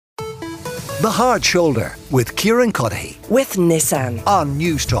The Hard Shoulder with Kieran Cuddihy with Nissan on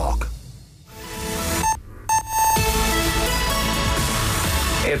News Talk.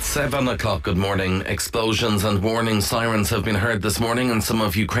 It's 7 o'clock. Good morning. Explosions and warning sirens have been heard this morning in some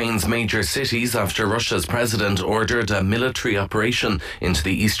of Ukraine's major cities after Russia's president ordered a military operation into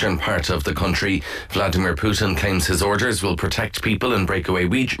the eastern part of the country. Vladimir Putin claims his orders will protect people in breakaway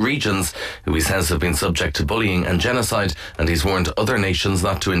regions who he says have been subject to bullying and genocide, and he's warned other nations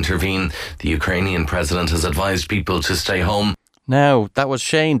not to intervene. The Ukrainian president has advised people to stay home. Now, that was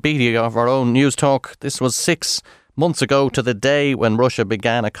Shane Beattie of our own News Talk. This was 6 months ago to the day when Russia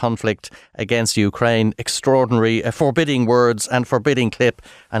began a conflict against Ukraine. Extraordinary, forbidding words and forbidding clip.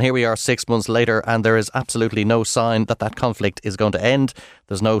 And here we are 6 months later, and there is absolutely no sign that that conflict is going to end.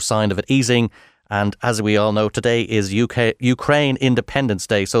 There's no sign of it easing. And as we all know, today is Ukraine Independence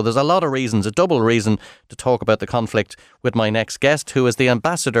Day. So there's a lot of reasons, a double reason to talk about the conflict with my next guest, who is the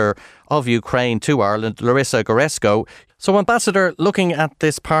ambassador of Ukraine to Ireland, Larysa Garesko. So, Ambassador, looking at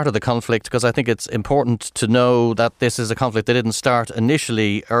this part of the conflict, because I think it's important to know that this is a conflict that didn't start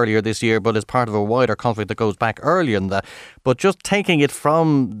initially earlier this year, but is part of a wider conflict that goes back earlier than that. But just taking it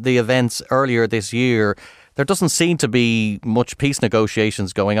from the events earlier this year, there doesn't seem to be much peace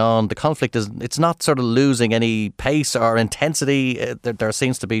negotiations going on. The conflict it's not sort of losing any pace or intensity. There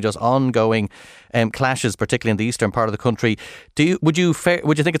seems to be just ongoing clashes, particularly in the eastern part of the country. Would you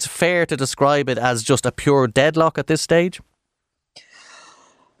think it's fair to describe it as just a pure deadlock at this stage?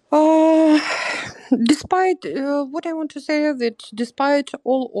 Despite what I want to say is that despite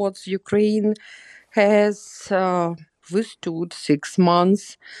all odds, Ukraine has withstood 6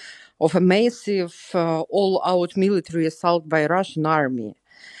 months of a massive all-out military assault by Russian army.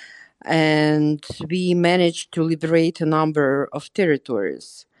 And we managed to liberate a number of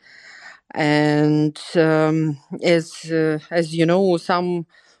territories. And as you know, some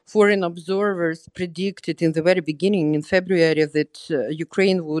foreign observers predicted in the very beginning, in February, that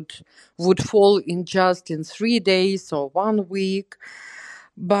Ukraine would fall in 3 days or 1 week.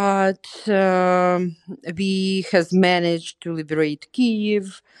 But we has managed to liberate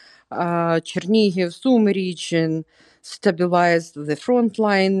Kyiv, Chernihiv, Sumy region, stabilized the front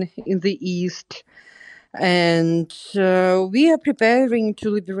line in the east. And we are preparing to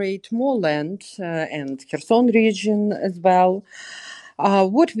liberate more land and Kherson region as well.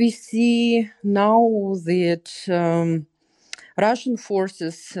 What we see now that Russian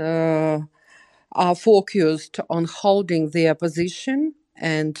forces are focused on holding their position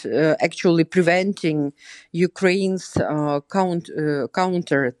and actually preventing Ukraine's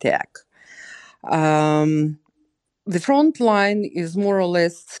counterattack. The front line is more or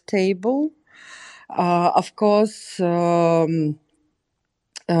less stable. Of course,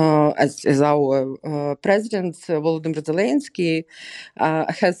 as our President Volodymyr Zelensky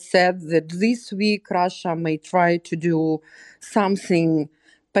has said that this week Russia may try to do something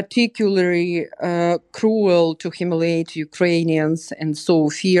particularly cruel to humiliate Ukrainians and sow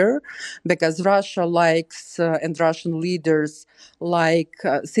fear, because Russia likes and Russian leaders like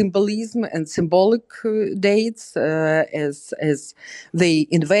symbolism and symbolic dates, as they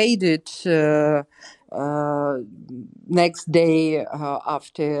invaded next day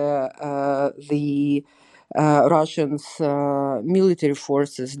after the Russians' military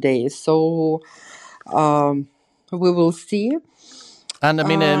forces day. So we will see. And I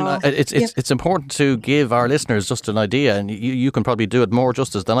mean, it's important to give our listeners just an idea, and you can probably do it more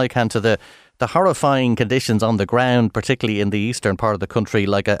justice than I can, to the horrifying conditions on the ground, particularly in the eastern part of the country.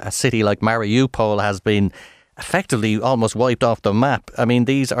 Like a city like Mariupol has been effectively almost wiped off the map. I mean,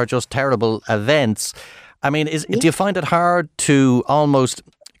 these are just terrible events. I mean, do you find it hard to almost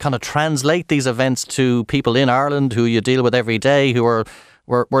kind of translate these events to people in Ireland who you deal with every day, who are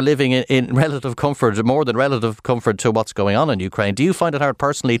we're living in relative comfort, more than relative comfort, to what's going on in Ukraine? Do you find it hard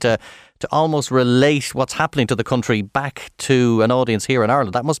personally to almost relate what's happening to the country back to an audience here in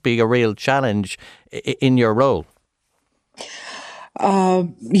Ireland? That must be a real challenge in your role.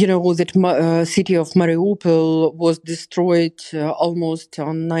 That city of Mariupol was destroyed almost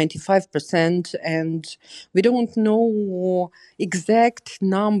on 95%, and we don't know exact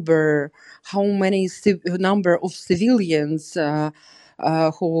number, how many number of civilians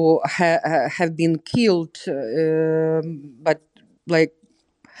who have been killed, but like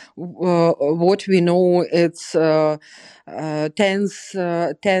what we know, it's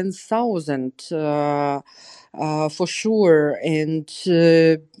 10,000 for sure. And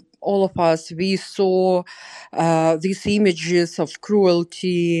all of us, we saw these images of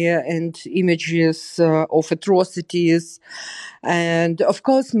cruelty and images of atrocities. And of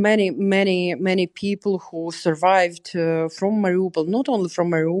course, many people who survived from Mariupol, not only from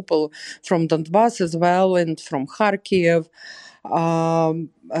Mariupol, from Donbass as well, and from Kharkiv,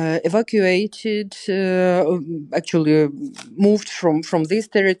 evacuated, actually moved from this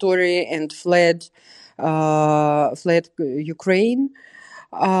territory and fled Ukraine.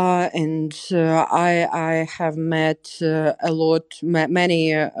 I have met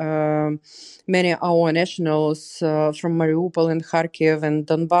many our nationals from Mariupol and Kharkiv and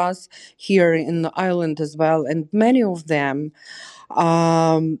Donbass here in the island as well, and many of them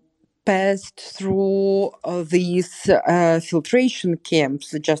passed through these filtration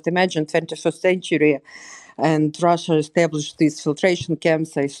camps. Just imagine 21st century, and Russia established these filtration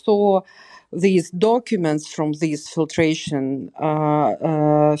camps. I saw these documents from these filtration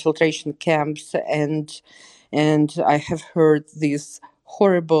camps, and I have heard this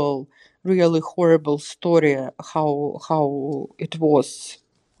really horrible story how it was.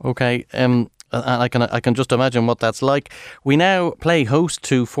 Okay, and I can just imagine what that's like. We now play host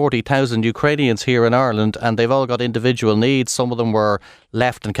to 40,000 Ukrainians here in Ireland, and they've all got individual needs. Some of them were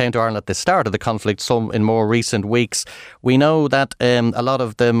left and came to Ireland at the start of the conflict, some in more recent weeks. We know that a lot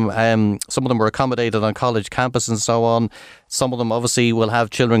of them, some of them were accommodated on college campus and so on. Some of them obviously will have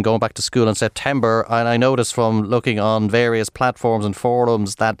children going back to school in September. And I noticed from looking on various platforms and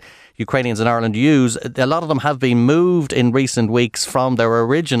forums that Ukrainians in Ireland use, a lot of them have been moved in recent weeks from their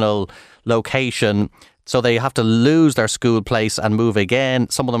original location. So they have to lose their school place and move again.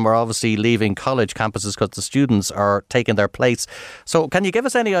 Some of them are obviously leaving college campuses because the students are taking their place. So can you give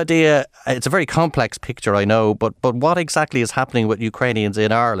us any idea? It's a very complex picture, I know, but what exactly is happening with Ukrainians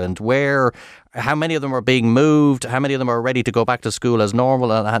in Ireland? How many of them are being moved? How many of them are ready to go back to school as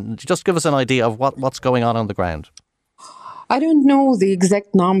normal? And just give us an idea of what's going on the ground. I don't know the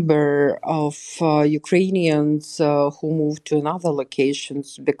exact number of Ukrainians who moved to another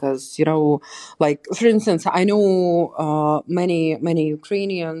locations because, like, for instance, I know many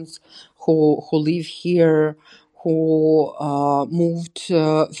Ukrainians who live here who moved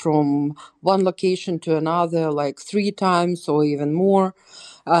from one location to another like 3 times or even more.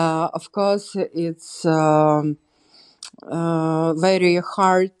 Of course, it's very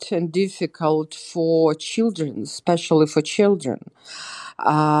hard and difficult for children, especially for children.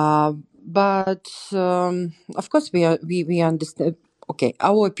 But of course, we understand. Okay,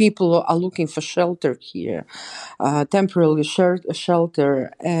 our people are looking for shelter here, temporarily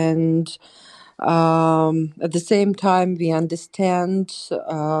shelter, and at the same time, we understand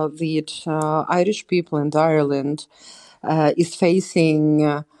that Irish people in Ireland is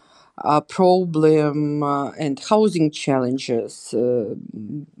facing problem and housing challenges.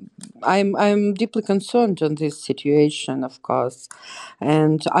 I'm deeply concerned on this situation, of course,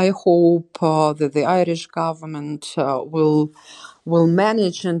 and I hope that the Irish government will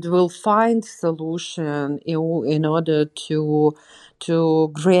manage and will find solution in order to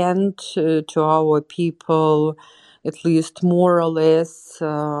grant to our people at least more or less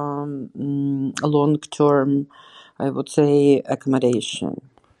long term, I would say, accommodation.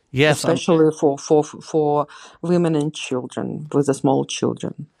 Yes, especially for women and children, with the small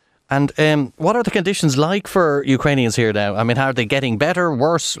children. And what are the conditions like for Ukrainians here now? I mean, are they getting better,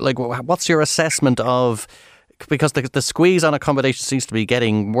 worse? Like, what's your assessment of? Because the squeeze on accommodation seems to be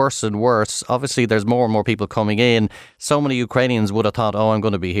getting worse and worse. Obviously, there's more and more people coming in. So many Ukrainians would have thought, I'm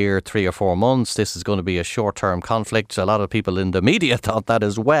going to be here 3 or 4 months. This is going to be a short-term conflict. A lot of people in the media thought that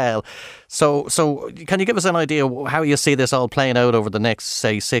as well. So can you give us an idea how you see this all playing out over the next,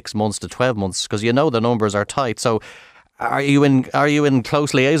 say, 6 months to 12 months? Because the numbers are tight. So are you in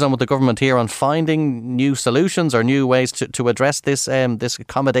close liaison with the government here on finding new solutions or new ways to address this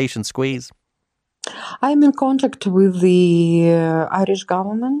accommodation squeeze? I'm in contact with the Irish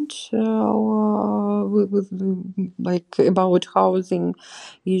government with like about housing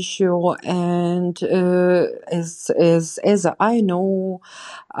issue, and as I know,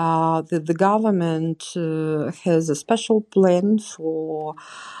 the government has a special plan for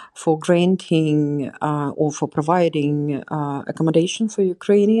granting or for providing accommodation for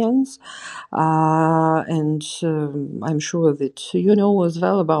Ukrainians, and I'm sure that you know as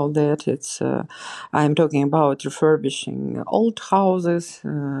well about that. It's I'm talking about refurbishing old houses,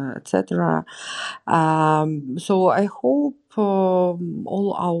 etc. So I hope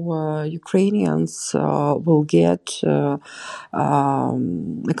all our Ukrainians will get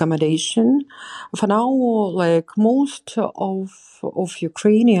accommodation. For now, like most of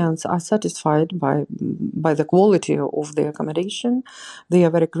Ukrainians are satisfied by the quality of the accommodation. They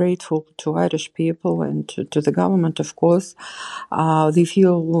are very grateful to Irish people and to the government, of course. They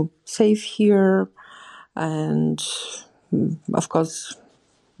feel safe here, and of course,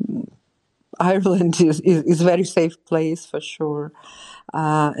 Ireland is a very safe place for sure,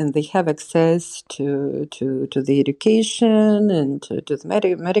 and they have access to the education and to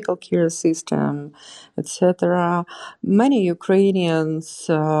the medical care system, etc. Many Ukrainians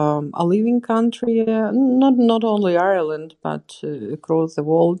are leaving country, not only Ireland but across the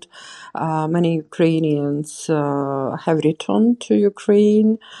world. Many Ukrainians have returned to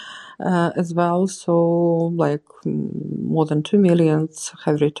Ukraine. As well, so like more than 2 million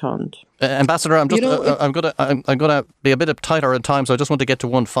have returned. Ambassador, I'm gonna be a bit tighter on time, so I just want to get to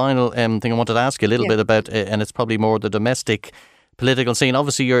one final thing I wanted to ask you a little bit about, and it's probably more the domestic political scene.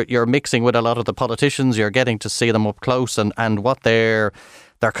 Obviously, you're mixing with a lot of the politicians. You're getting to see them up close and what their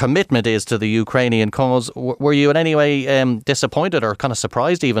commitment is to the Ukrainian cause. Were you in any way disappointed or kind of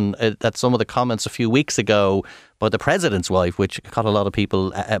surprised even at some of the comments a few weeks ago by the president's wife, which caught a lot of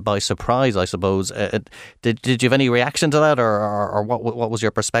people by surprise, I suppose? Did you have any reaction to that, or what was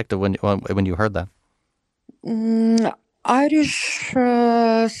your perspective when you heard that? Irish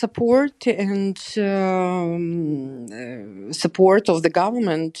support and support of the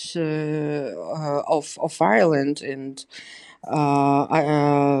government of Ireland and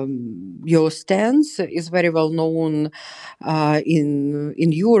your stance is very well known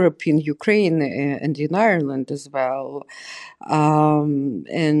in Europe, in Ukraine, and in Ireland as well.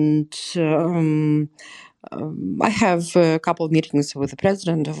 I have a couple of meetings with the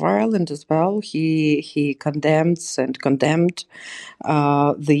president of Ireland as well. He condemned the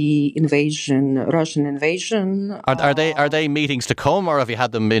Russian invasion. Are they meetings to come, or have you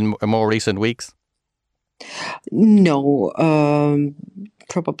had them in more recent weeks? No,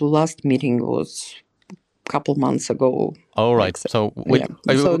 probably last meeting was a couple months ago. Oh, right. So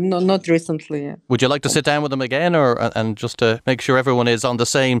not recently. Would you like to sit down with them again, and just to make sure everyone is on the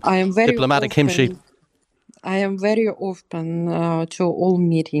same diplomatic hymn sheet? I am very open to all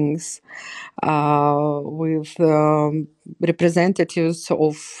meetings with representatives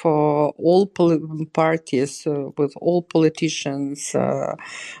of all parties, with all politicians,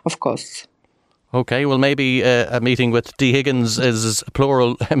 of course. Okay, well, maybe a meeting with D. Higgins is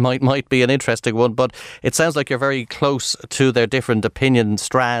plural might be an interesting one, but it sounds like you're very close to their different opinion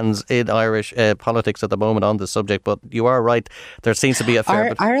strands in Irish politics at the moment on this subject. But you are right, there seems to be a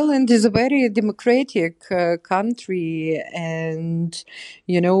fair bit. Ireland is a very democratic country, and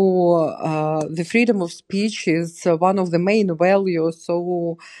the freedom of speech is one of the main values,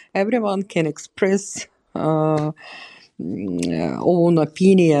 so everyone can express own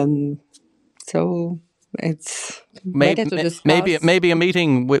opinion. So it's better to discuss. Maybe a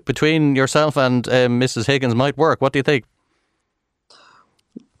meeting between yourself and Mrs. Higgins might work. What do you think?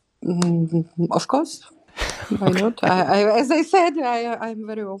 Of course. Why not? As I said, I'm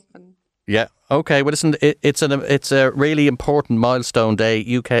very open. Yeah. Okay. Well, listen, it's a really important milestone day,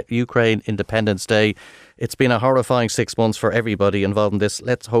 Ukraine Independence Day. It's been a horrifying 6 months for everybody involved in this.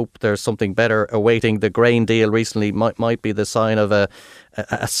 Let's hope there's something better awaiting. The grain deal recently might be the sign of a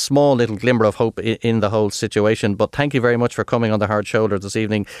small little glimmer of hope in the whole situation. But thank you very much for coming on the Hard Shoulder this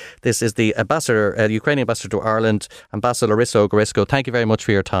evening. This is the Ukrainian ambassador to Ireland, Ambassador Larysa Garesko. Thank you very much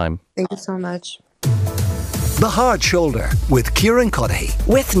for your time. Thank you so much. The Hard Shoulder with Kieran Cuddihy.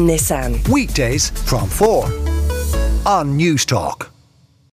 With Nissan. Weekdays from 4 on News Talk.